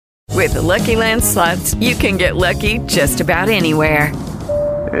With the Lucky Land Slots, you can get lucky just about anywhere.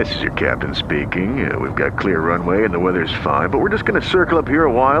 This is your captain speaking. We've got clear runway and the weather's fine, but we're just going to circle up here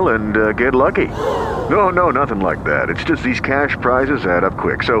a while and get lucky. No, nothing like that. It's just these cash prizes add up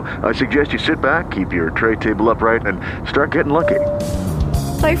quick. So I suggest you sit back, keep your tray table upright, and start getting lucky.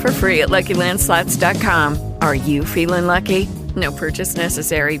 Play for free at LuckyLandSlots.com. Are you feeling lucky? No purchase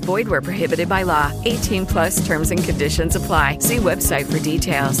necessary. Void where prohibited by law. 18 plus terms and conditions apply. See website for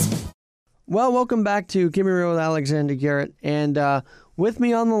details. Well, welcome back to Keep It Real with Alexander Garrett. And with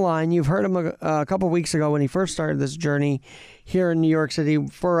me on the line, you've heard him a couple of weeks ago when he first started this journey here in New York City.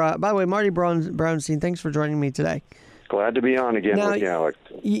 By the way, Marty Brounstein, thanks for joining me today. Glad to be on again with you, Alex.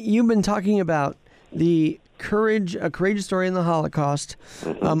 You've been talking about a courageous story in the Holocaust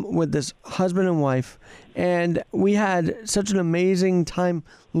with this husband and wife. And we had such an amazing time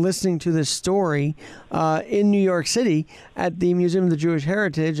listening to this story in New York City at the Museum of the Jewish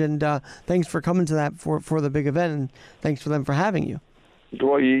Heritage. And thanks for coming to that for the big event. And thanks for them for having you.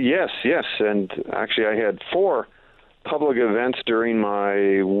 Well, yes. And actually, I had 4 public events during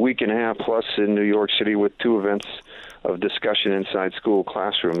my week and a half plus in New York City with 2 events of discussion inside school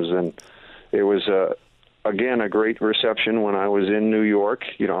classrooms. And it was again, a great reception when I was in New York.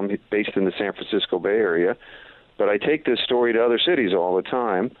 You know, I'm based in the San Francisco Bay Area, but I take this story to other cities all the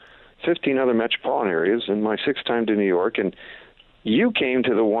time, 15 other metropolitan areas, and my 6th time to New York. And you came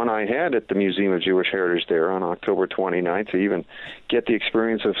to the one I had at the Museum of Jewish Heritage there on October 29th to even get the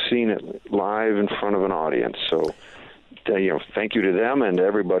experience of seeing it live in front of an audience. So, thank you to them and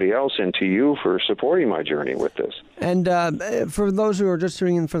everybody else, and to you for supporting my journey with this. And for those who are just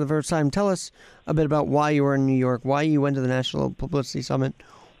tuning in for the first time, tell us a bit about why you were in New York, why you went to the National Publicity Summit.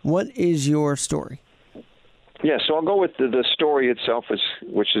 What is your story? Yeah, so I'll go with the story itself,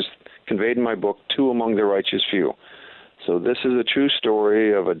 which is conveyed in my book, Two Among the Righteous Few. So this is a true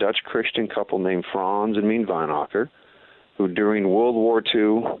story of a Dutch Christian couple named Franz and Mien Weinacher, who during World War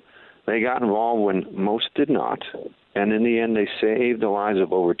II, they got involved when most did not. And in the end, they saved the lives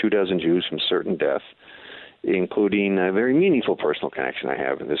of over 24 Jews from certain death, including a very meaningful personal connection I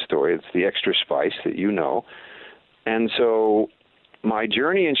have in this story. It's the extra spice that you know. And so my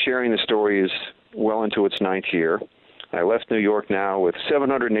journey in sharing the story is well into its 9th year. I left New York now with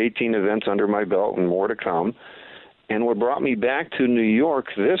 718 events under my belt and more to come. And what brought me back to New York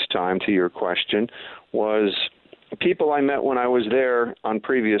this time, to your question, was people I met when I was there on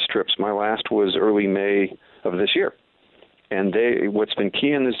previous trips. My last was early May of this year. And what's been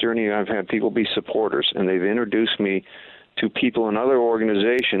key in this journey, I've had people be supporters, and they've introduced me to people in other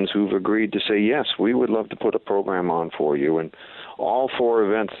organizations who've agreed to say, yes, we would love to put a program on for you. And all 4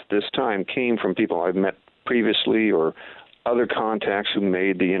 events this time came from people I've met previously or other contacts who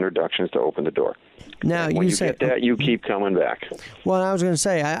made the introductions to open the door. Now, when you get that, you keep coming back. Well, I was going to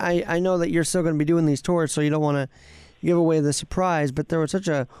say, I know that you're still going to be doing these tours, so you don't want to give away the surprise, but there was such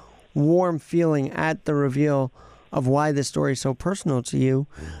a warm feeling at the reveal of why this story is so personal to you.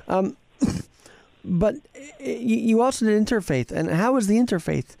 But you also did interfaith, and how was the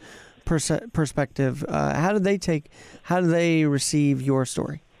interfaith perspective? How did they receive your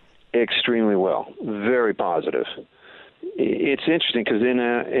story? Extremely well, very positive. It's interesting because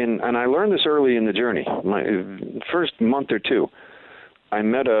and I learned this early in the journey. My first month or 2, I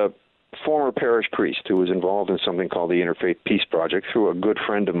met a former parish priest who was involved in something called the Interfaith Peace Project through a good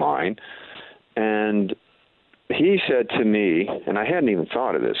friend of mine, and he said to me, and I hadn't even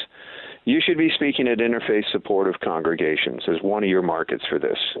thought of this, you should be speaking at interfaith supportive congregations as one of your markets for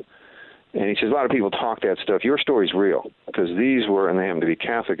this. And he says, a lot of people talk that stuff. Your story's real, because these were, and they happen to be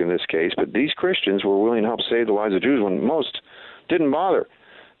Catholic in this case, but these Christians were willing to help save the lives of Jews when most didn't bother.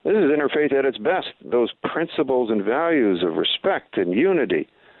 This is interfaith at its best. Those principles and values of respect and unity.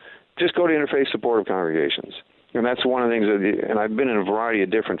 Just go to interfaith supportive congregations. And that's one of the things, and I've been in a variety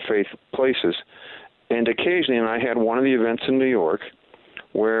of different faith places, and occasionally, and I had one of the events in New York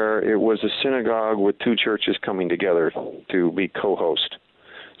where it was a synagogue with 2 churches coming together to be co-host.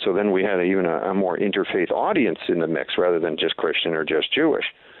 So then we had even a more interfaith audience in the mix rather than just Christian or just Jewish.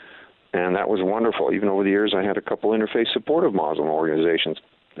 And that was wonderful. Even over the years, I had a couple interfaith supportive Muslim organizations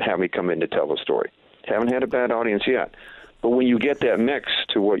have me come in to tell the story. Haven't had a bad audience yet. But when you get that mix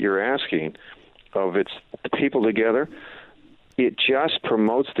to what you're asking of it's the people together, it just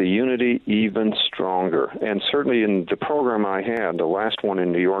promotes the unity even stronger. And certainly in the program I had, the last one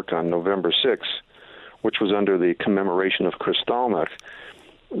in New York on November 6th, which was under the commemoration of Kristallnacht,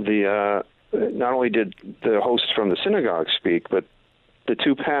 not only did the hosts from the synagogue speak, but the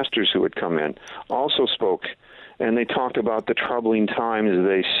 2 pastors who had come in also spoke, and they talked about the troubling times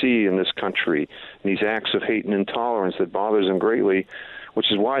they see in this country, these acts of hate and intolerance that bothers them greatly,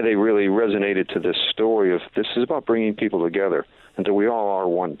 which is why they really resonated to this story of this is about bringing people together until we all are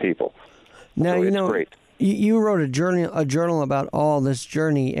one people. Now, so you it's know, great. You wrote a journal about all this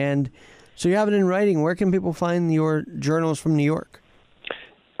journey, and so you have it in writing. Where can people find your journals from New York?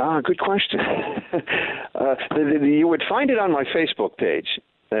 Good question. You would find it on my Facebook page.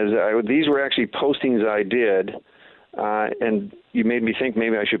 These were actually postings I did, and you made me think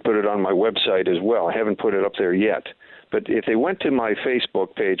maybe I should put it on my website as well. I haven't put it up there yet. But if they went to my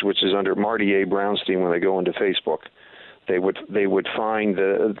Facebook page, which is under Marty A. Brounstein when they go into Facebook, they would find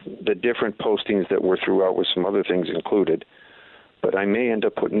the different postings that were throughout with some other things included. But I may end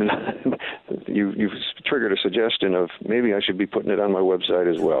up putting it. You've triggered a suggestion of maybe I should be putting it on my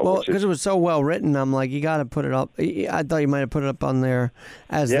website as well. Well, because it was so well written, I'm like, you got to put it up. I thought you might have put it up on there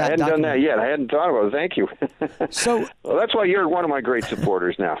as that. Yeah, I hadn't document. done that yet. I hadn't thought about it. Thank you. So, well, that's why you're one of my great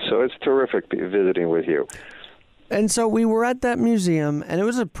supporters now. So it's terrific visiting with you. And so we were at that museum, and it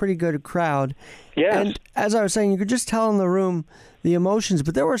was a pretty good crowd. Yes. And as I was saying, you could just tell in the room the emotions,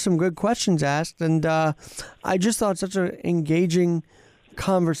 but there were some good questions asked, and I just thought such an engaging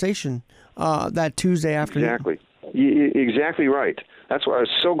conversation that Tuesday afternoon. Exactly. Exactly right. That's why I was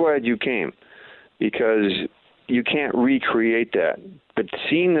so glad you came, because you can't recreate that. But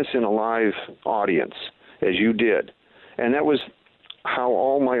seeing this in a live audience, as you did, and that was how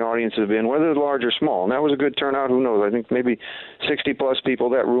all my audiences have been, whether large or small, and that was a good turnout. Who knows? I think maybe 60-plus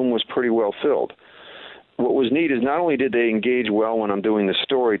people. That room was pretty well filled. What was neat is not only did they engage well when I'm doing the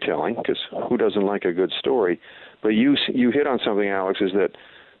storytelling, because who doesn't like a good story, but you hit on something, Alex, is that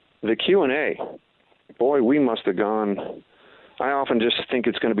the Q&A, boy, we must have gone, I often just think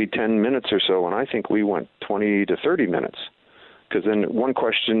it's going to be 10 minutes or so, and I think we went 20 to 30 minutes, because then one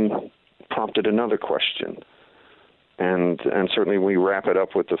question prompted another question. And certainly we wrap it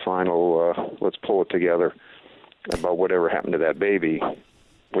up with the final, let's pull it together about whatever happened to that baby,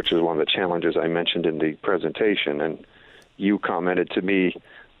 which is one of the challenges I mentioned in the presentation. And you commented to me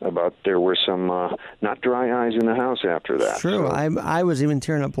about there were some not dry eyes in the house after that. True. So. I was even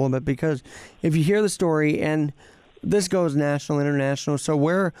tearing up a little bit, because if you hear the story, and this goes national, international, so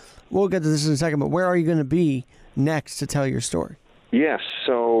we'll get to this in a second, but where are you going to be next to tell your story? Yes.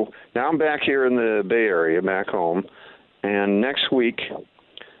 So now I'm back here in the Bay Area, back home. And next week,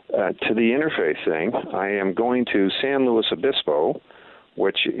 to the interfaith thing, I am going to San Luis Obispo,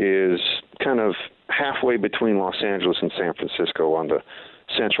 which is kind of halfway between Los Angeles and San Francisco on the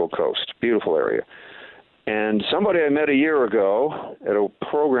Central Coast. Beautiful area. And somebody I met a year ago at a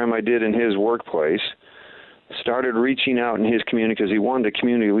program I did in his workplace started reaching out in his community because he wanted the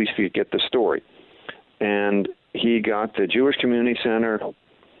community at least to get the story. And he got the Jewish Community Center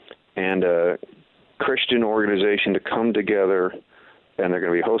and a Christian organization to come together, and they're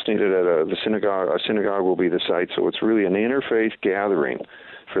going to be hosting it at the synagogue. A synagogue will be the site, so it's really an interfaith gathering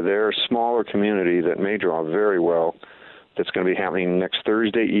for their smaller community that may draw very well. That's going to be happening next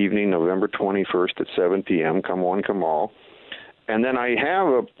Thursday evening, November 21st at 7 p.m. Come one, come all. And then I have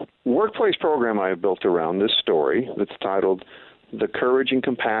a workplace program I have built around this story that's titled The Courage and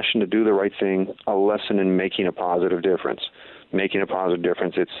Compassion to Do the Right Thing, a Lesson in Making a Positive Difference. Making a Positive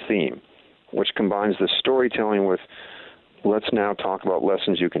Difference, its theme, which combines the storytelling with let's now talk about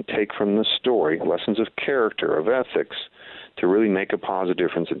lessons you can take from the story, lessons of character, of ethics, to really make a positive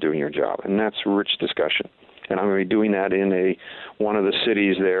difference in doing your job. And that's rich discussion. And I'm going to be doing that in one of the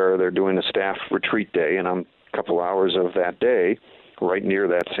cities there. They're doing a staff retreat day, and I'm a couple hours of that day right near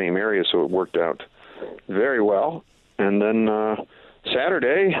that same area, so it worked out very well. And then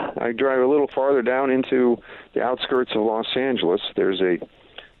Saturday, I drive a little farther down into the outskirts of Los Angeles. There's a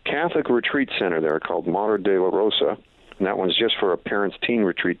Catholic retreat center there called Mater de la Rosa, and that one's just for a parents' teen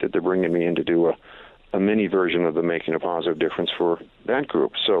retreat that they're bringing me in to do a mini version of the Making a Positive Difference for that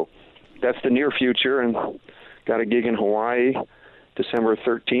group. So that's the near future, and got a gig in Hawaii December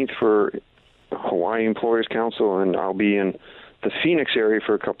 13th for Hawaii Employers Council, and I'll be in the Phoenix area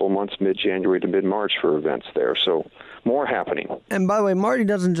for a couple of months, mid-January to mid-March for events there. So more happening. And by the way, Marty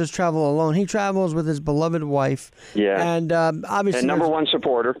doesn't just travel alone. He travels with his beloved wife. Yeah. And obviously... And number one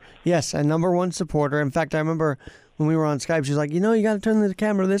supporter. Yes, and number one supporter. In fact, I remember when we were on Skype, she's like, you got to turn the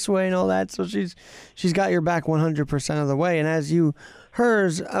camera this way and all that. So she's got your back 100% of the way. And as you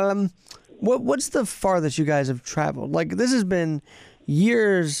hers, what's the farthest you guys have traveled? Like, this has been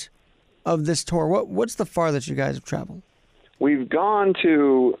years of this tour. What's the farthest you guys have traveled? We've gone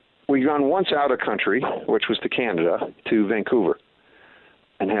once out of country, which was to Canada, to Vancouver,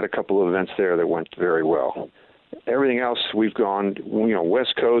 and had a couple of events there that went very well. Everything else, we've gone,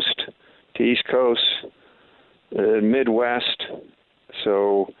 West Coast to East Coast, Midwest.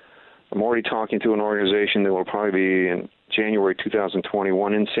 So I'm already talking to an organization that will probably be January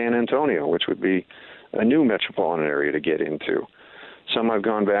 2021 in San Antonio, which would be a new metropolitan area to get into. Some I've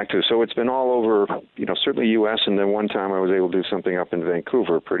gone back to. So it's been all over, certainly U.S., and then one time I was able to do something up in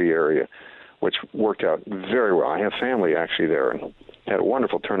Vancouver, a pretty area, which worked out very well. I have family actually there, and had a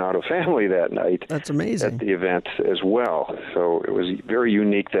wonderful turnout of family that night. That's amazing. At the event as well. So it was very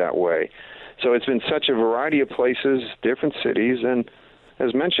unique that way. So it's been such a variety of places, different cities, and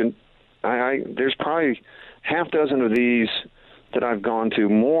as mentioned, there's probably half dozen of these that I've gone to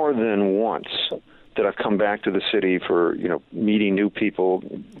more than once, that I've come back to the city for, meeting new people,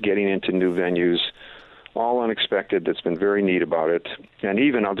 getting into new venues, all unexpected. That's been very neat about it. And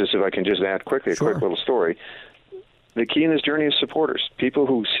even, if I can just add quickly, Sure. a quick little story. The key in this journey is supporters, people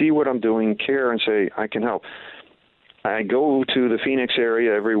who see what I'm doing, care, and say, I can help. I go to the Phoenix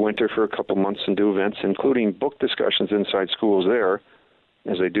area every winter for a couple months and do events, including book discussions inside schools there,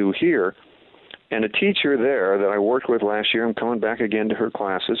 as I do here. And a teacher there that I worked with last year, I'm coming back again to her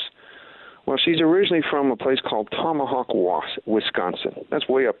classes. Well, she's originally from a place called Tomahawk, Wisconsin. That's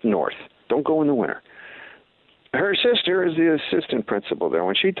way up north. Don't go in the winter. Her sister is the assistant principal there.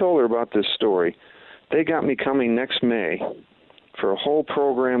 When she told her about this story, they got me coming next May for a whole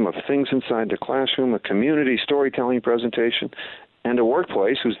program of things inside the classroom, a community storytelling presentation, and a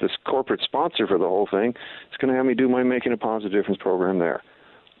workplace, who's this corporate sponsor for the whole thing, is going to have me do my Making a Positive Difference program there.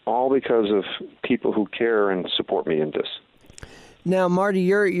 All because of people who care and support me in this. Now, Marty,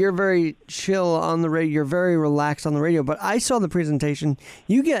 you're very chill on the radio. You're very relaxed on the radio. But I saw the presentation.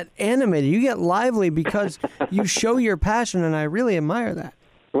 You get animated. You get lively because you show your passion, and I really admire that.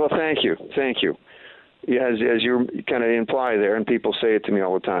 Well, thank you. Thank you. Yeah, as you kind of imply there, and people say it to me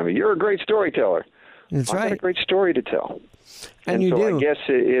all the time, you're a great storyteller. That's I've right. got a great story to tell. And you so do. I guess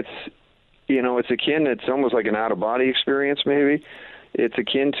it's akin, it's almost like an out-of-body experience maybe. It's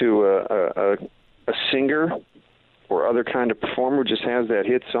akin to a singer or other kind of performer who just has that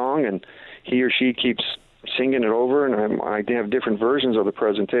hit song, and he or she keeps singing it over, and I have different versions of the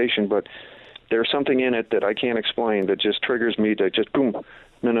presentation, but there's something in it that I can't explain that just triggers me to just boom,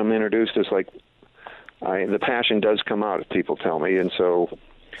 then I'm introduced as like, the passion does come out, as people tell me, and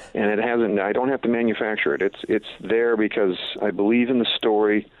it hasn't. I don't have to manufacture it. It's there because I believe in the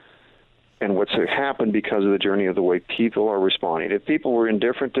story and what's happened because of the journey of the way people are responding. If people were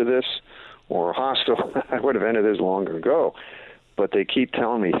indifferent to this or hostile, I would have ended this long ago. But they keep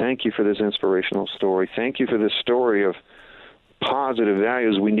telling me, "Thank you for this inspirational story. Thank you for this story of positive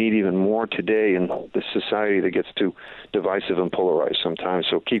values we need even more today in this society that gets too divisive and polarized sometimes."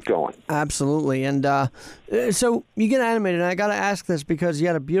 So keep going. Absolutely. And so you get animated, and I got to ask this because you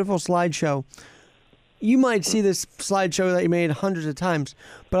had a beautiful slideshow. You might see this slideshow that you made hundreds of times,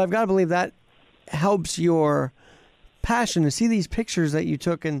 but I've got to believe that helps your passion to see these pictures that you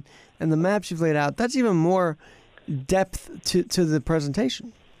took and the maps you've laid out. That's even more depth to the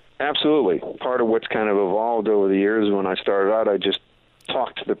presentation. Absolutely. Part of what's kind of evolved over the years, when I started out, I just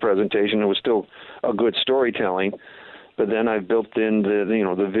talked to the presentation. It was still a good storytelling, but then I've built in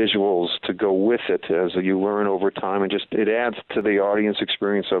the visuals to go with it as you learn over time, and just it adds to the audience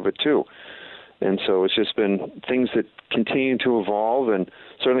experience of it too. And so it's just been things that continue to evolve, and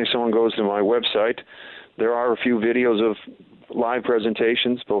certainly if someone goes to my website, there are a few videos of live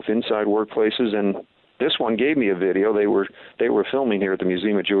presentations, both inside workplaces, and this one gave me a video. They were filming here at the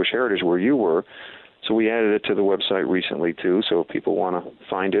Museum of Jewish Heritage where you were, so we added it to the website recently too. So if people want to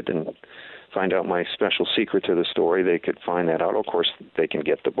find it and find out my special secret to the story, they could find that out. Of course, they can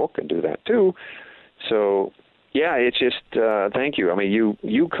get the book and do that too. So yeah, it's just thank you. I mean,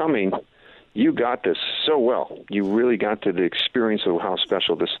 you coming, you got this so well. You really got to the experience of how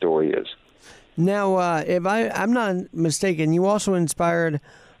special this story is. Now, if I'm not mistaken, you also inspired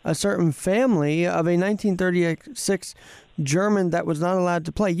a certain family of a 1936 German that was not allowed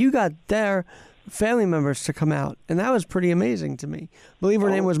to play. You got their family members to come out, and that was pretty amazing to me. I believe her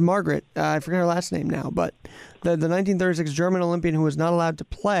name was Margaret. I forget her last name now, but the 1936 German Olympian who was not allowed to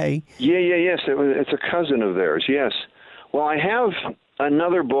play. Yes. It's a cousin of theirs, yes. Well, I have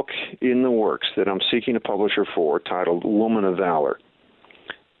another book in the works that I'm seeking a publisher for titled Woman of Valor.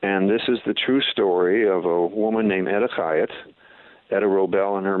 And this is the true story of a woman named Etta Chayat, Etta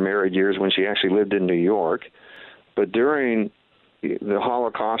Robel, in her married years when she actually lived in New York. But during the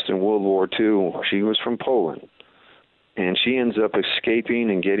Holocaust and World War II, she was from Poland. And she ends up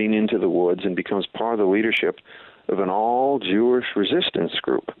escaping and getting into the woods and becomes part of the leadership of an all-Jewish resistance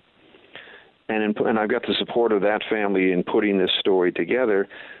group. And I've got the support of that family in putting this story together.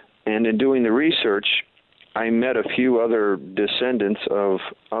 And in doing the research, I met a few other descendants of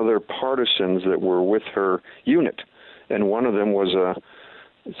other partisans that were with her unit. And one of them was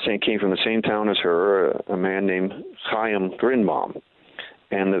came from the same town as her, a man named Chaim Grinbaum.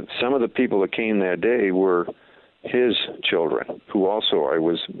 And some of the people that came that day were his children, who also I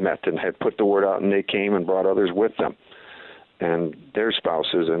was met and had put the word out, and they came and brought others with them and their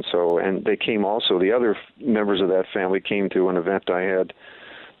spouses. And they came also, the other members of that family came to an event I had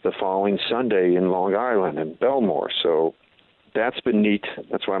the following Sunday in Long Island and Belmore. So that's been neat.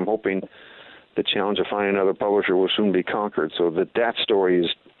 That's why I'm hoping the challenge of finding another publisher will soon be conquered, so that story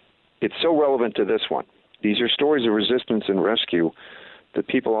it's so relevant to this one. These are stories of resistance and rescue that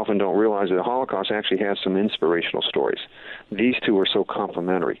people often don't realize that the Holocaust actually has some inspirational stories. These two are so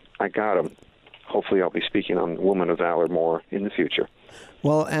complementary. I got them. Hopefully I'll be speaking on Woman of Valor more in the future.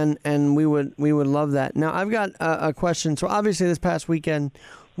 Well, and we would love that. Now, I've got a question. So obviously this past weekend,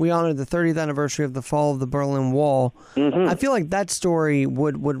 we honored the 30th anniversary of the fall of the Berlin Wall. Mm-hmm. I feel like that story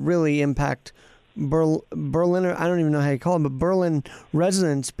would really impact Berliner, I don't even know how you call them, but Berlin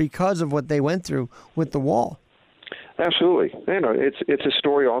residents because of what they went through with the wall. Absolutely. It's a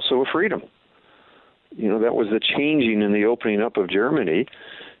story also of freedom. That was the changing and the opening up of Germany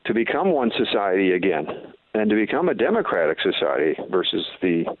to become one society again and to become a democratic society versus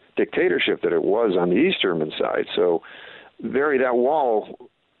the dictatorship that it was on the East German side. So that wall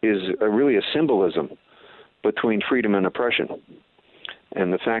is really a symbolism between freedom and oppression.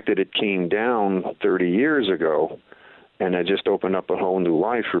 And the fact that it came down 30 years ago and it just opened up a whole new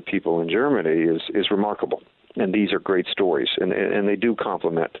life for people in Germany is remarkable. And these are great stories, and they do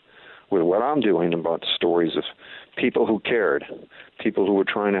complement with what I'm doing about stories of people who cared, people who were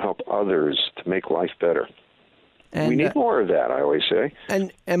trying to help others to make life better. And we need more of that, I always say.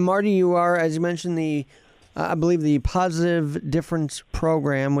 And Marty, you are, as you mentioned, I believe the Positive Difference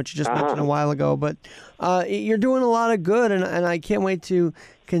program, which you just mentioned a while ago. But you're doing a lot of good, and I can't wait to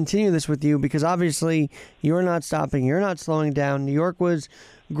continue this with you because obviously you're not stopping, you're not slowing down. New York was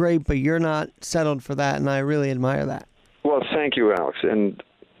great, but you're not settled for that, and I really admire that. Well, thank you, Alex. And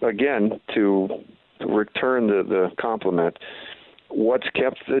again, to return the compliment, what's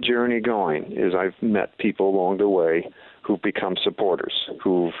kept the journey going is I've met people along the way who've become supporters,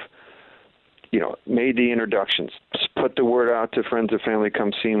 who've made the introductions, put the word out to friends and family,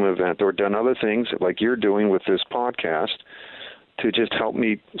 come see an event, or done other things like you're doing with this podcast to just help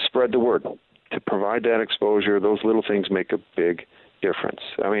me spread the word, to provide that exposure. Those little things make a big difference.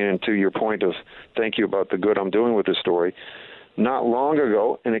 I mean, and to your point of thank you about the good I'm doing with the story, not long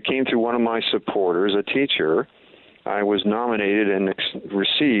ago, and it came through one of my supporters, a teacher, I was nominated and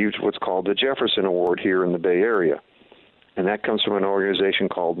received what's called the Jefferson Award here in the Bay Area. And that comes from an organization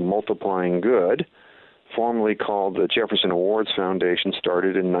called Multiplying Good, formerly called the Jefferson Awards Foundation,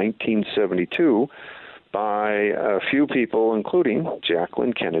 started in 1972 by a few people, including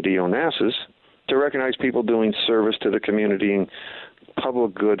Jacqueline Kennedy Onassis, to recognize people doing service to the community and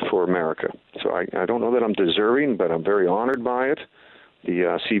public good for America. So I don't know that I'm deserving, but I'm very honored by it.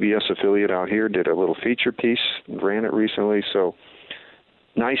 The CBS affiliate out here did a little feature piece, ran it recently. So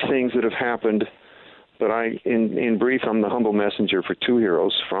nice things that have happened. But in brief, I'm the humble messenger for two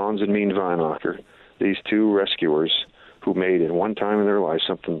heroes, Franz and Mien Weinacher, these two rescuers who made in one time in their life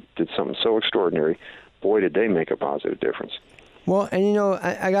did something so extraordinary. Boy, did they make a positive difference. Well, and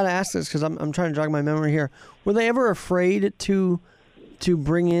I got to ask this because I'm trying to jog my memory here. Were they ever afraid to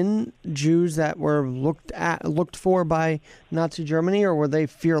bring in Jews that were looked for by Nazi Germany, or were they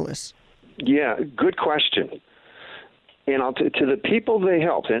fearless? Yeah, good question. And to the people they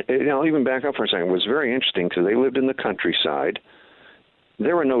helped, and I'll even back up for a second, it was very interesting because they lived in the countryside.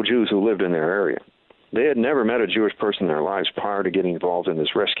 There were no Jews who lived in their area. They had never met a Jewish person in their lives prior to getting involved in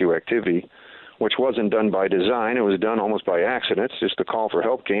this rescue activity, which wasn't done by design. It was done almost by accident. Just a call for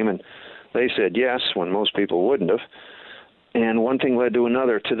help came, and they said yes when most people wouldn't have. And one thing led to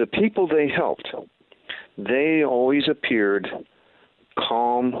another. To the people they helped, they always appeared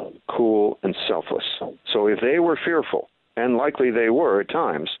calm, cool, and selfless. So if they were fearful, and likely they were at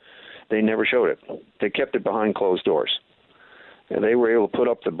times, they never showed it. They kept it behind closed doors. And they were able to put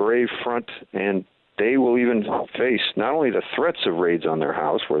up the brave front, and they will even face not only the threats of raids on their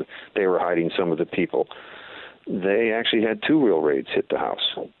house, where they were hiding some of the people, they actually had 2 real raids hit the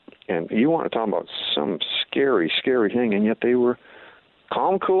house. And you want to talk about some scary, scary thing, and yet they were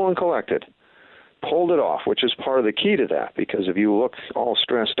calm, cool, and collected. Pulled it off, which is part of the key to that, because if you look all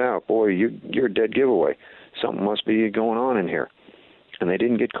stressed out, boy, you're a dead giveaway. Something must be going on in here. And they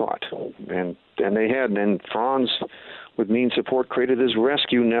didn't get caught. And they had, and Franz, with Mien support, created this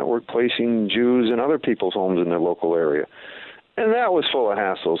rescue network placing Jews in other people's homes in their local area. And that was full of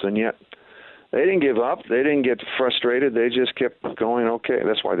hassles, and yet they didn't give up. They didn't get frustrated. They just kept going, okay.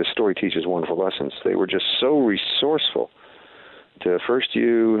 That's why this story teaches wonderful lessons. They were just so resourceful first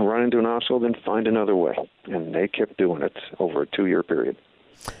you run into an obstacle, then find another way. And they kept doing it over a 2-year period.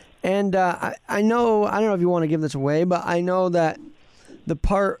 And I know, I don't know if you want to give this away, but I know that the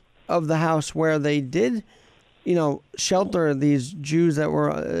part of the house where they did, shelter these Jews that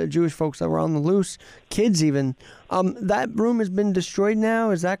were Jewish folks that were on the loose, kids even. That room has been destroyed now.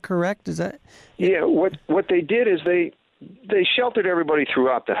 Is that correct? Is that? Yeah. What they did is they sheltered everybody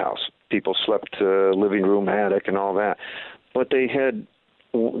throughout the house. People slept living room, attic, and all that. But they had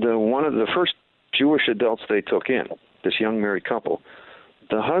one of the first Jewish adults they took in, this young married couple.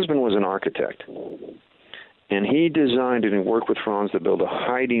 The husband was an architect, and he designed and worked with Franz to build a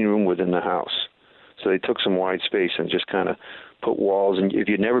hiding room within the house. So they took some wide space and just kind of put walls, and if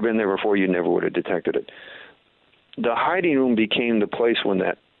you'd never been there before, you never would have detected it. The hiding room became the place when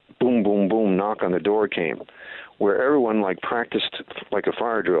that boom, boom, boom knock on the door came, where everyone practiced like a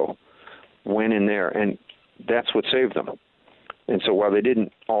fire drill, went in there, and that's what saved them. And so while they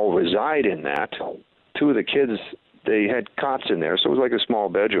didn't all reside in that, 2 of the kids, they had cots in there, so it was like a small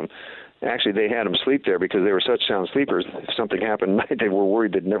bedroom. Actually, they had them sleep there because they were such sound sleepers. If something happened at night, they were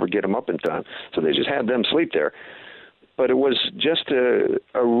worried they'd never get them up in time. So they just had them sleep there. But it was just a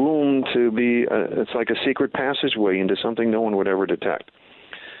room to be, it's like a secret passageway into something no one would ever detect.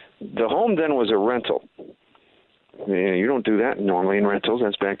 The home then was a rental. You don't do that normally in rentals.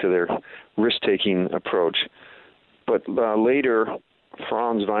 That's back to their risk-taking approach. But later,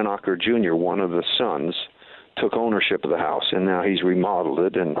 Franz Weinacher Jr., one of the sons, took ownership of the house, and now he's remodeled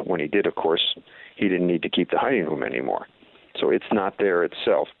it. And when he did, of course, he didn't need to keep the hiding room anymore. So it's not there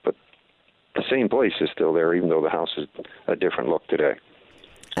itself, but the same place is still there, even though the house is a different look today.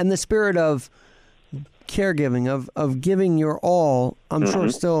 And the spirit of caregiving, of giving your all, I'm sure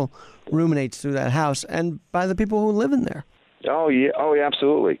still ruminates through that house and by the people who live in there. Oh, yeah,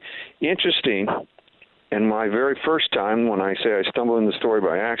 absolutely. Interesting. And my very first time, when I say I stumbled in the story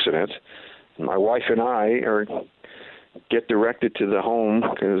by accident, my wife and I get directed to the home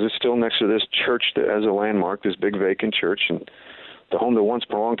because it's still next to this church that has a landmark, this big vacant church, and the home that once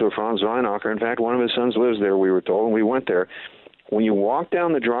belonged to Franz Weinacher. In fact, one of his sons lives there, we were told, and we went there. When you walk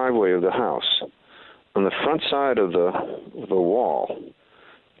down the driveway of the house, on the front side of the wall,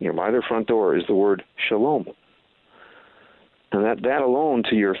 by their front door, is the word shalom. And that alone,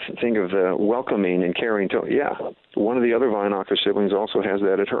 to your thing of the welcoming and caring, one of the other Weinacher siblings also has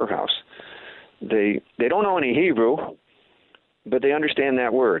that at her house. They don't know any Hebrew, but they understand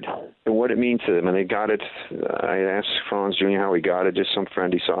that word and what it means to them, and they got it. I asked Franz Jr. how he got it, just some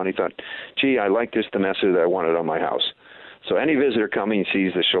friend he saw, and he thought, gee, I like this, the message that I wanted on my house. So any visitor coming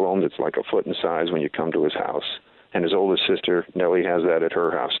sees the shalom that's like a foot in size when you come to his house, and his oldest sister, Nellie, has that at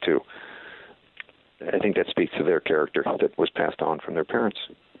her house too. I think that speaks to their character that was passed on from their parents.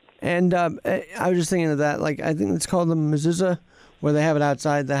 And I was just thinking of that, I think it's called the mezuzah, where they have it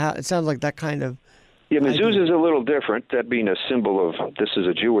outside the house. It sounds like that kind of... Yeah, mezuzah is a little different, that being a symbol of this is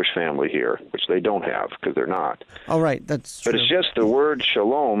a Jewish family here, which they don't have because they're not. Oh, right, that's true. But it's just the word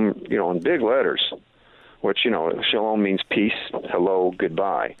shalom, in big letters, which, shalom means peace, hello,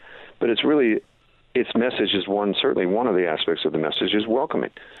 goodbye. But it's really, its message is certainly one of the aspects of the message is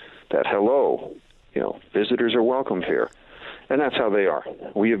welcoming. That hello, visitors are welcome here. And that's how they are.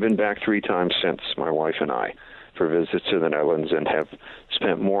 We have been back 3 times since, my wife and I, for visits to the Netherlands, and have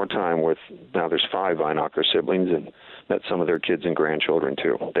spent more time with, now there's 5 Weinacher siblings, and met some of their kids and grandchildren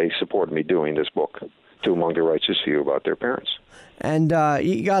too. They supported me doing this book, Two Among the Righteous Few, about their parents. And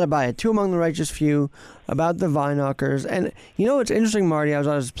you got to buy it, Two Among the Righteous Few, about the Weinachers. And what's interesting, Marty, I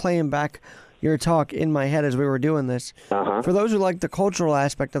was playing back your talk in my head as we were doing this. For those who like the cultural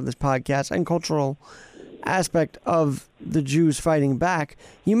aspect of this podcast and cultural aspect of the Jews fighting back,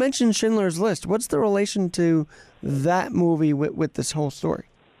 you mentioned Schindler's List. What's the relation to that movie with this whole story?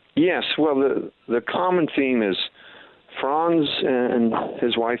 Yes, well, the common theme is Franz and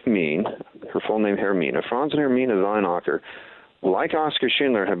his wife Mien, her full name Hermine. Franz and Hermine Weinacher, like Oskar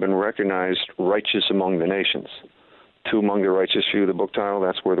Schindler, have been recognized righteous among the nations. Two Among the Righteous Few, the book title,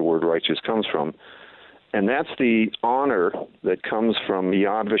 that's where the word righteous comes from. And that's the honor that comes from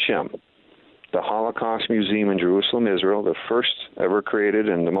Yad Vashem, the Holocaust Museum in Jerusalem, Israel, the first ever created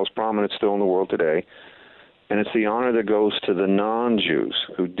and the most prominent still in the world today. And it's the honor that goes to the non-Jews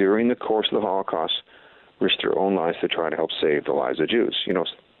who, during the course of the Holocaust, risked their own lives to try to help save the lives of Jews. The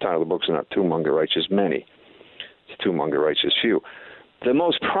title of the book is not Two Among the Righteous Many. It's Two Among the Righteous Few. The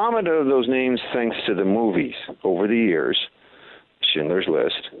most prominent of those names, thanks to the movies over the years, Schindler's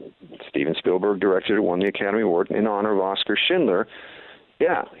List. Steven Spielberg directed it, won the Academy Award in honor of Oskar Schindler.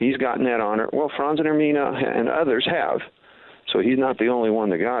 Yeah, he's gotten that honor. Well, Franz and Hermine and others have. So he's not the only one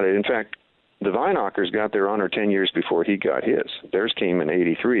that got it. In fact, the Weinockers got their honor 10 years before he got his. Theirs came in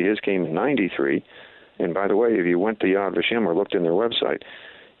 83, his came in 93. And by the way, if you went to Yad Vashem or looked in their website,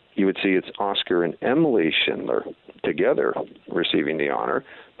 you would see it's Oscar and Emily Schindler together receiving the honor.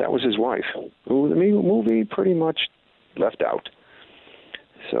 That was his wife, who the movie pretty much left out.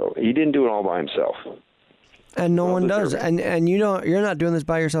 So he didn't do it all by himself. And no one does. And you're not doing this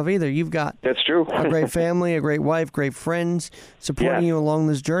by yourself either. You've got That's true. a great family, a great wife, great friends supporting you along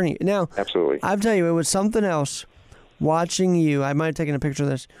this journey. Now, absolutely. I'll tell you, it was something else watching you. I might have taken a picture of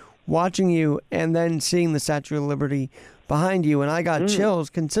this, watching you and then seeing the Statue of Liberty behind you. And I got chills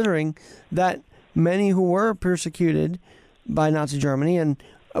considering that many who were persecuted by Nazi Germany and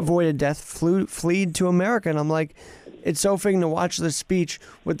avoided death fled to America. And I'm like, it's so fitting to watch this speech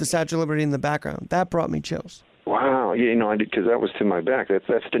with the Statue of Liberty in the background. That brought me chills. Wow. Yeah, I did, because that was to my back. That's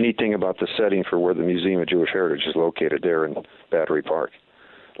the neat thing about the setting for where the Museum of Jewish Heritage is located there in Battery Park,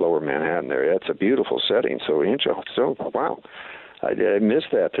 Lower Manhattan there. That's a beautiful setting. So wow. I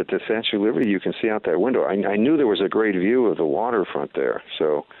missed that the Statue of Liberty you can see out that window. I knew there was a great view of the waterfront there.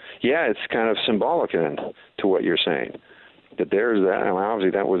 So, yeah, it's kind of symbolic then to what you're saying. That there's that, and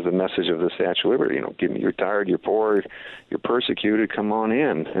obviously that was the message of the Statue of Liberty. You're tired, you're poor, you're persecuted, come on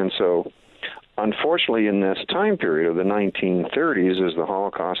in. And so, unfortunately, in this time period of the 1930s, as the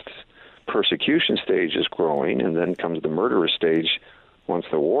Holocaust persecution stage is growing, and then comes the murderous stage once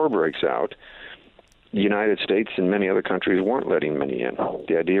the war breaks out, the United States and many other countries weren't letting many in.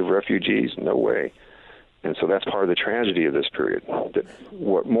 The idea of refugees, no way. And so that's part of the tragedy of this period. That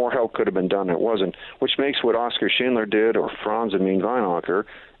what more help could have been done, it wasn't, which makes what Oscar Schindler did, or Franz Emil Weinocker,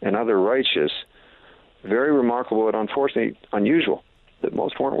 and other righteous, very remarkable and unfortunately unusual, that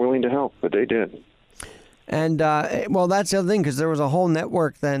most weren't willing to help, but they did. And, well, that's the other thing, because there was a whole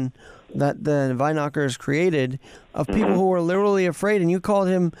network then that the Weinockers created of people who were literally afraid, and you called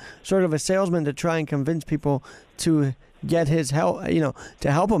him sort of a salesman to try and convince people to get his help,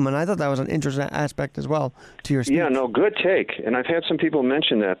 to help him. And I thought that was an interesting aspect as well to your speech. Yeah, no, good take. And I've had some people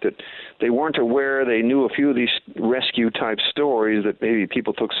mention that they weren't aware. They knew a few of these rescue-type stories that maybe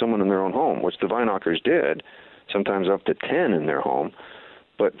people took someone in their own home, which the Weinockers did, sometimes up to 10 in their home.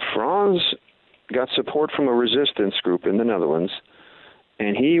 But Franz got support from a resistance group in the Netherlands,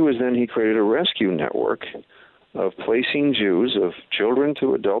 and he created a rescue network of placing Jews, of children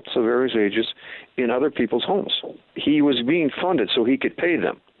to adults of various ages, in other people's homes. He was being funded so he could pay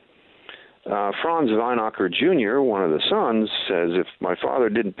them. Franz Weinocker Jr., one of the sons, says, if my father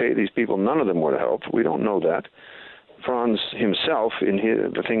didn't pay these people, none of them would have helped. We don't know that. Franz himself, in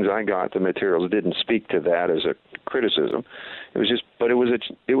the things I got, the materials, didn't speak to that as a criticism. But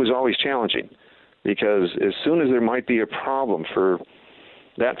it was always challenging, because as soon as there might be a problem for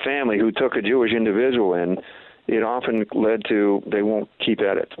that family who took a Jewish individual in, it often led to they won't keep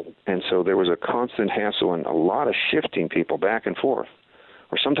at it. And so there was a constant hassle and a lot of shifting people back and forth,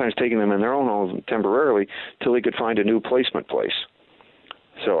 or sometimes taking them in their own homes temporarily till they could find a new placement place.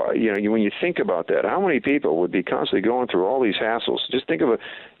 So, when you think about that, how many people would be constantly going through all these hassles? Just think of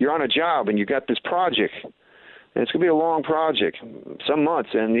you're on a job and you got this project, and it's going to be a long project, some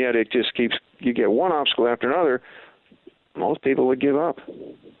months, and yet it just keeps, you get one obstacle after another. Most people would give up,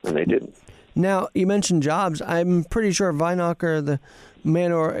 and they didn't. Now, you mentioned jobs. I'm pretty sure Weinocker, the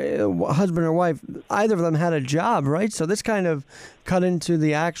man or husband or wife, either of them had a job, right? So this kind of cut into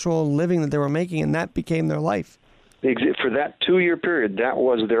the actual living that they were making, and that became their life. For that 2-year period, that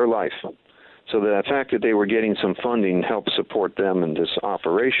was their life. So the fact that they were getting some funding helped support them in this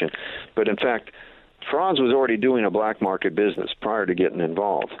operation. But in fact, Franz was already doing a black market business prior to getting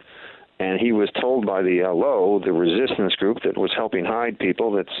involved. And he was told by the LO, the resistance group that was helping hide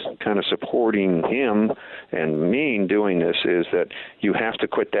people, that's kind of supporting him and me in doing this, is that you have to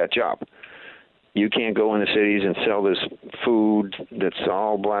quit that job. You can't go in the cities and sell this food that's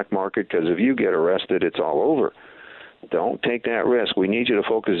all black market, because if you get arrested, it's all over. Don't take that risk. We need you to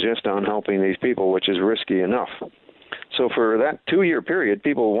focus just on helping these people, which is risky enough. So for that 2-year period,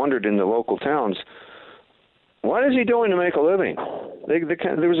 people wondered in the local towns, what is he doing to make a living?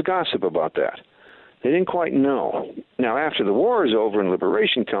 There was gossip about that. They didn't quite know. Now, after the war is over and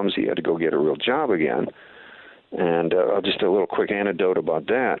liberation comes, he had to go get a real job again. And just a little quick anecdote about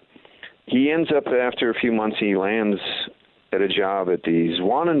that. He ends up, after a few months, he lands at a job at the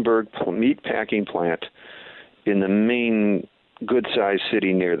Zwanenburg meat packing plant in the main good-sized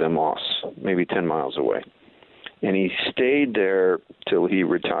city near the Moss, maybe 10 miles away. And he stayed there till he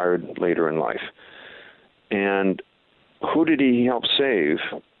retired later in life. And who did he help save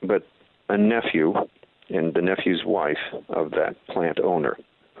but a nephew and the nephew's wife of that plant owner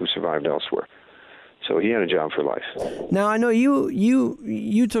who survived elsewhere? So he had a job for life. Now, I know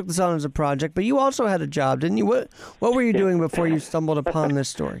you took this on as a project, but you also had a job, didn't you? What were you doing before you stumbled upon this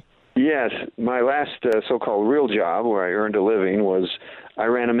story? Yes, my last so-called real job where I earned a living was I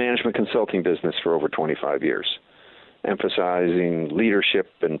ran a management consulting business for over 25 years, emphasizing leadership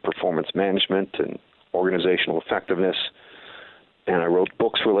and performance management and organizational effectiveness. And I wrote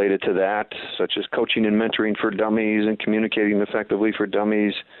books related to that, such as Coaching and Mentoring for Dummies and Communicating Effectively for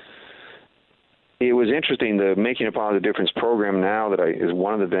Dummies. It was interesting, the Making a Positive Difference program now that is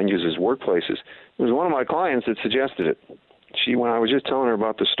one of the venues is workplaces. It was one of my clients that suggested it. When I was just telling her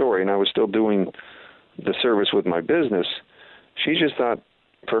about the story and I was still doing the service with my business, she just thought,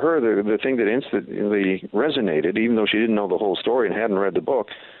 for her, the thing that instantly resonated, even though she didn't know the whole story and hadn't read the book,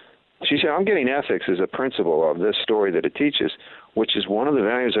 she said, I'm getting ethics as a principle of this story that it teaches, which is one of the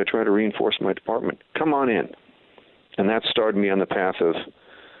values I try to reinforce in my department. Come on in. And that started me on the path of,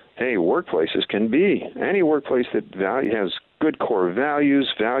 hey, workplaces can be any workplace that has good core values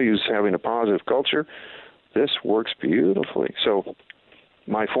having a positive culture. This works beautifully. So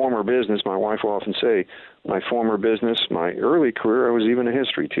my former business, my wife will often say, my former business, my early career, I was even a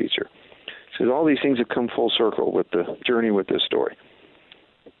history teacher. She says all these things have come full circle with the journey with this story.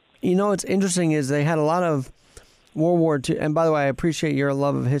 You know, what's interesting is they had a lot of World War II, and by the way, I appreciate your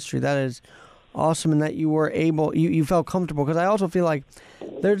love of history. That is awesome, and that you were able, you felt comfortable, because I also feel like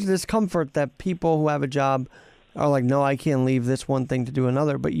there's this comfort that people who have a job are like, no, I can't leave this one thing to do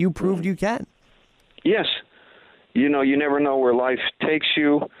another, but you proved you can. Yes. You know, you never know where life takes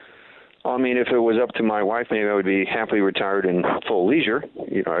you. I mean, if it was up to my wife, maybe I would be happily retired in full leisure.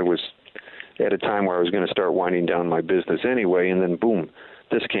 You know, I was at a time where I was going to start winding down my business anyway, and then boom,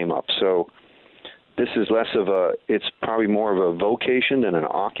 this came up. So this is less of it's probably more of a vocation than an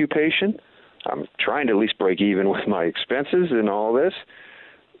occupation. I'm trying to at least break even with my expenses and all this.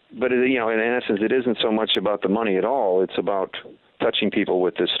 But, you know, in essence, it isn't so much about the money at all. It's about touching people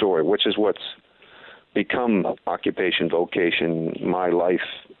with this story, which is what's become occupation, vocation, my life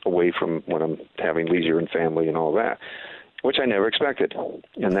away from when I'm having leisure and family and all that, which I never expected.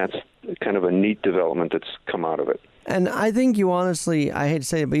 And that's kind of a neat development that's come out of it. And I think you honestly, I hate to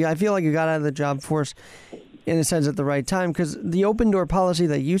say it, but I feel like you got out of the job force in a sense at the right time, because the open door policy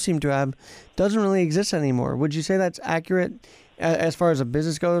that you seem to have doesn't really exist anymore. Would you say that's accurate as far as a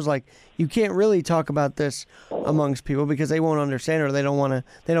business goes? Like, you can't really talk about this amongst people because they won't understand, or they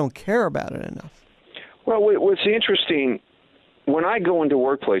don't care about it enough. Well, what's interesting, when I go into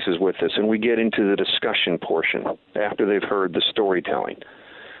workplaces with this and we get into the discussion portion after they've heard the storytelling,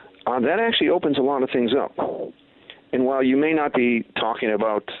 that actually opens a lot of things up. And while you may not be talking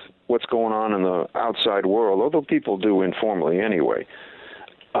about what's going on in the outside world, although people do informally anyway,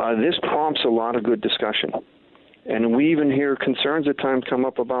 this prompts a lot of good discussion. And we even hear concerns at times come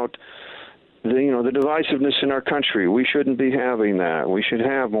up about the divisiveness in our country. We shouldn't be having that. We should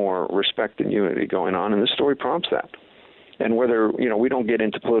have more respect and unity going on, and this story prompts that. And whether, we don't get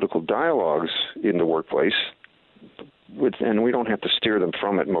into political dialogues in the workplace, and we don't have to steer them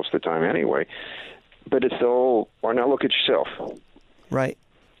from it most of the time anyway, but it's the whole, or now look at yourself. Right.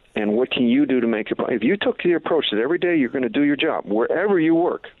 And what can you do to make it? If you took the approach that every day you're going to do your job, wherever you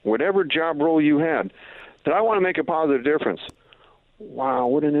work, whatever job role you had, that I want to make a positive difference. Wow,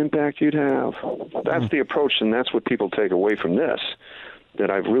 what an impact you'd have. That's the approach, and that's what people take away from this, that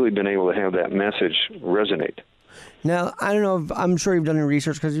I've really been able to have that message resonate. Now, I don't know, I'm sure you've done your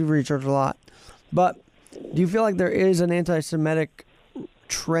research because you've researched a lot, but do you feel like there is an anti-Semitic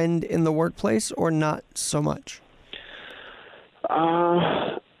trend in the workplace, or not so much?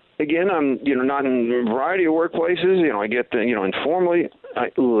 Again, I'm not in a variety of workplaces. I get informally.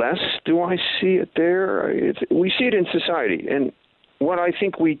 Less do I see it there. We see it in society, and what I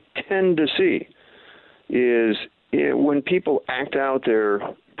think we tend to see is when people act out their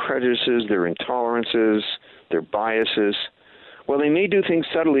prejudices, their intolerances, their biases. Well, they may do things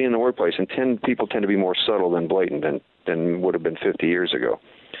subtly in the workplace, and people tend to be more subtle than blatant than would have been 50 years ago.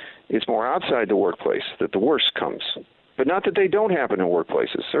 It's more outside the workplace that the worst comes. But not that they don't happen in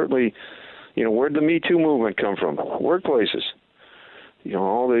workplaces. Certainly, where'd the Me Too movement come from? Workplaces.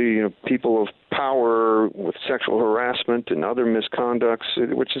 All the people of power with sexual harassment and other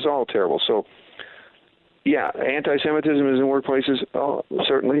misconducts, which is all terrible. So, yeah, anti-Semitism is in workplaces,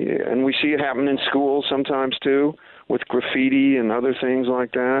 certainly. And we see it happen in schools sometimes, too, with graffiti and other things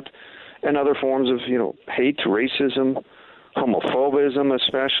like that, and other forms of, hate, racism, homophobism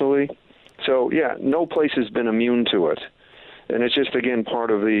especially. So, yeah, no place has been immune to it. And it's just, again,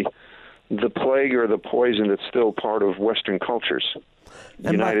 part of the plague or the poison that's still part of Western cultures,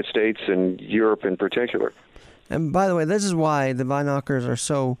 the United States and Europe in particular. And by the way, this is why the Weihnachters are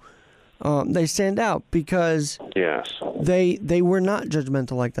so they stand out because they were not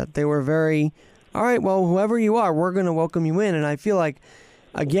judgmental like that. They were very, all right, well, whoever you are, we're going to welcome you in. And I feel like,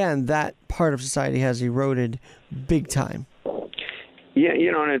 again, that part of society has eroded big time. Yeah,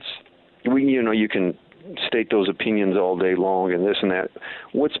 and you can state those opinions all day long and this and that.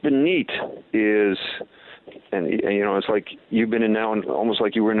 What's been neat is, and it's like you've been in now, and almost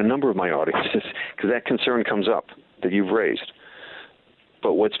like you were in a number of my audiences, because that concern comes up that you've raised.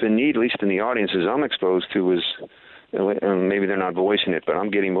 But what's been neat, at least in the audiences I'm exposed to, is, and maybe they're not voicing it, but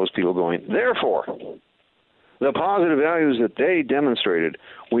I'm getting most people going, therefore, the positive values that they demonstrated,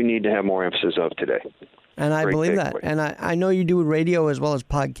 we need to have more emphasis of today. And I believe that. And I know you do radio as well as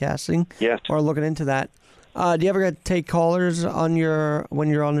podcasting. Yes. Or looking into that. Do you ever get to take callers when you're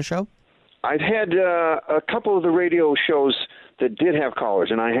on the show? I've had a couple of the radio shows that did have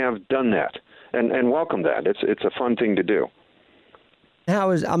callers, and I have done that and welcome that. It's a fun thing to do.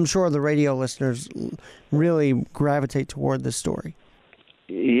 I'm sure the radio listeners really gravitate toward this story.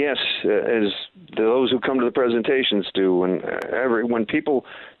 Yes, as those who come to the presentations do. When people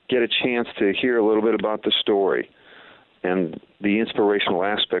get a chance to hear a little bit about the story and the inspirational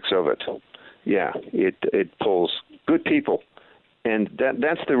aspects of it, it pulls good people. And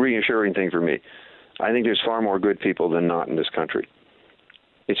that's the reassuring thing for me. I think there's far more good people than not in this country.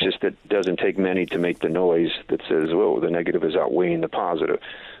 It's just that it doesn't take many to make the noise that says, "Whoa, the negative is outweighing the positive."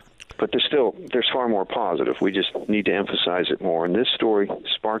 But there's far more positive. We just need to emphasize it more. And this story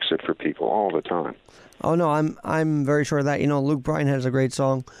sparks it for people all the time. Oh no, I'm very sure of that. Luke Bryan has a great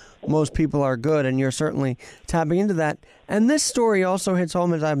song, "Most People Are Good," and you're certainly tapping into that. And this story also hits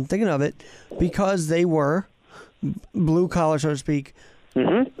home as I'm thinking of it, because they were blue collar, so to speak.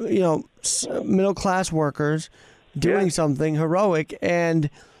 Middle class workers doing something heroic and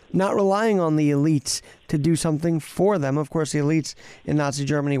not relying on the elites to do something for them. Of course, the elites in Nazi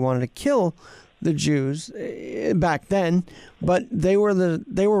Germany wanted to kill the Jews back then, but they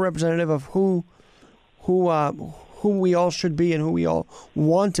were representative of who we all should be and who we all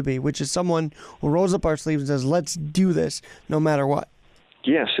want to be, which is someone who rolls up our sleeves and says, "Let's do this no matter what."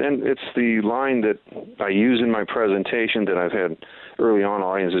 Yes, and it's the line that I use in my presentation that I've had early on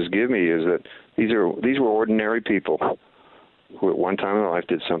audiences give me, is that these were ordinary people who at one time in their life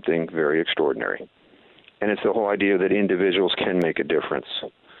did something very extraordinary. And it's the whole idea that individuals can make a difference.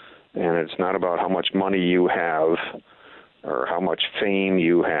 And it's not about how much money you have or how much fame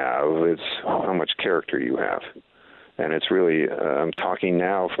you have, it's how much character you have. And it's really, I'm talking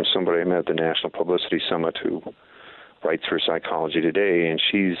now from somebody I met at the National Publicity Summit who writes for Psychology Today, and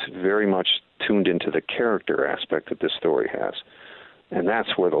she's very much tuned into the character aspect that this story has. And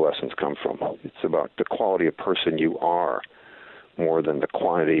that's where the lessons come from. It's about the quality of person you are more than the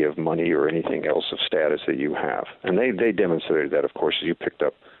quantity of money or anything else of status that you have. And they demonstrated that, of course, as you picked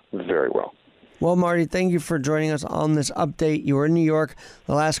up very well. Well, Marty, thank you for joining us on this update. You were in New York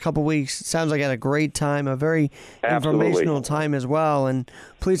the last couple of weeks. It sounds like you had a great time, a very informational time as well. And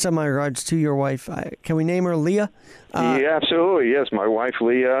please send my regards to your wife. Can we name her Leah? Yeah, absolutely. Yes, my wife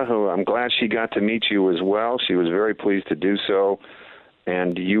Leah, who I'm glad she got to meet you as well. She was very pleased to do so.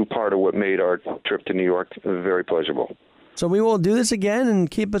 And you part of what made our trip to New York very pleasurable. So we will do this again and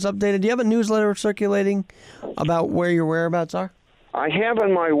keep us updated. Do you have a newsletter circulating about where your whereabouts are? I have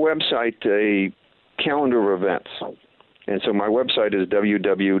on my website a calendar of events. And so my website is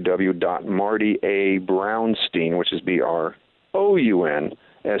www.martybrounstein, which is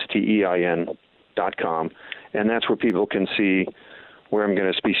BROUNSTEIN.com. And that's where people can see where I'm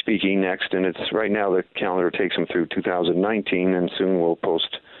going to be speaking next. And it's right now the calendar takes them through 2019, and soon we'll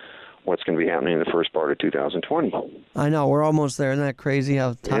post what's going to be happening in the first part of 2020. I know. We're almost there. Isn't that crazy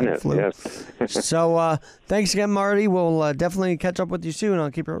how time flew? Yes. So thanks again, Marty. We'll definitely catch up with you soon. I'll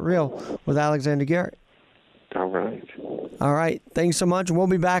keep it real with Alexander Garrett. All right. All right. Thanks so much. We'll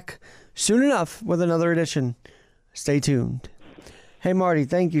be back soon enough with another edition. Stay tuned. Hey, Marty,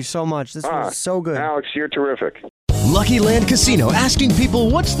 thank you so much. This was so good. Alex, you're terrific. Lucky Land Casino, asking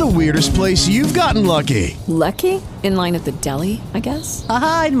people, what's the weirdest place you've gotten lucky? Lucky? In line at the deli, I guess?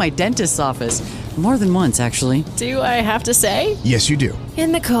 Aha, in my dentist's office. More than once, actually. Do I have to say? Yes, you do.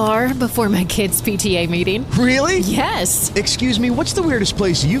 In the car before my kids' PTA meeting. Really? Yes. Excuse me, what's the weirdest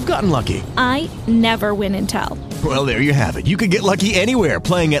place you've gotten lucky? I never win and tell. Well, there you have it. You can get lucky anywhere,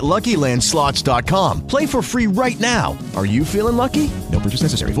 playing at LuckyLandSlots.com. Play for free right now. Are you feeling lucky? No purchase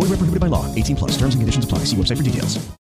necessary. Void where prohibited by law. 18+. Terms and conditions apply. See website for details.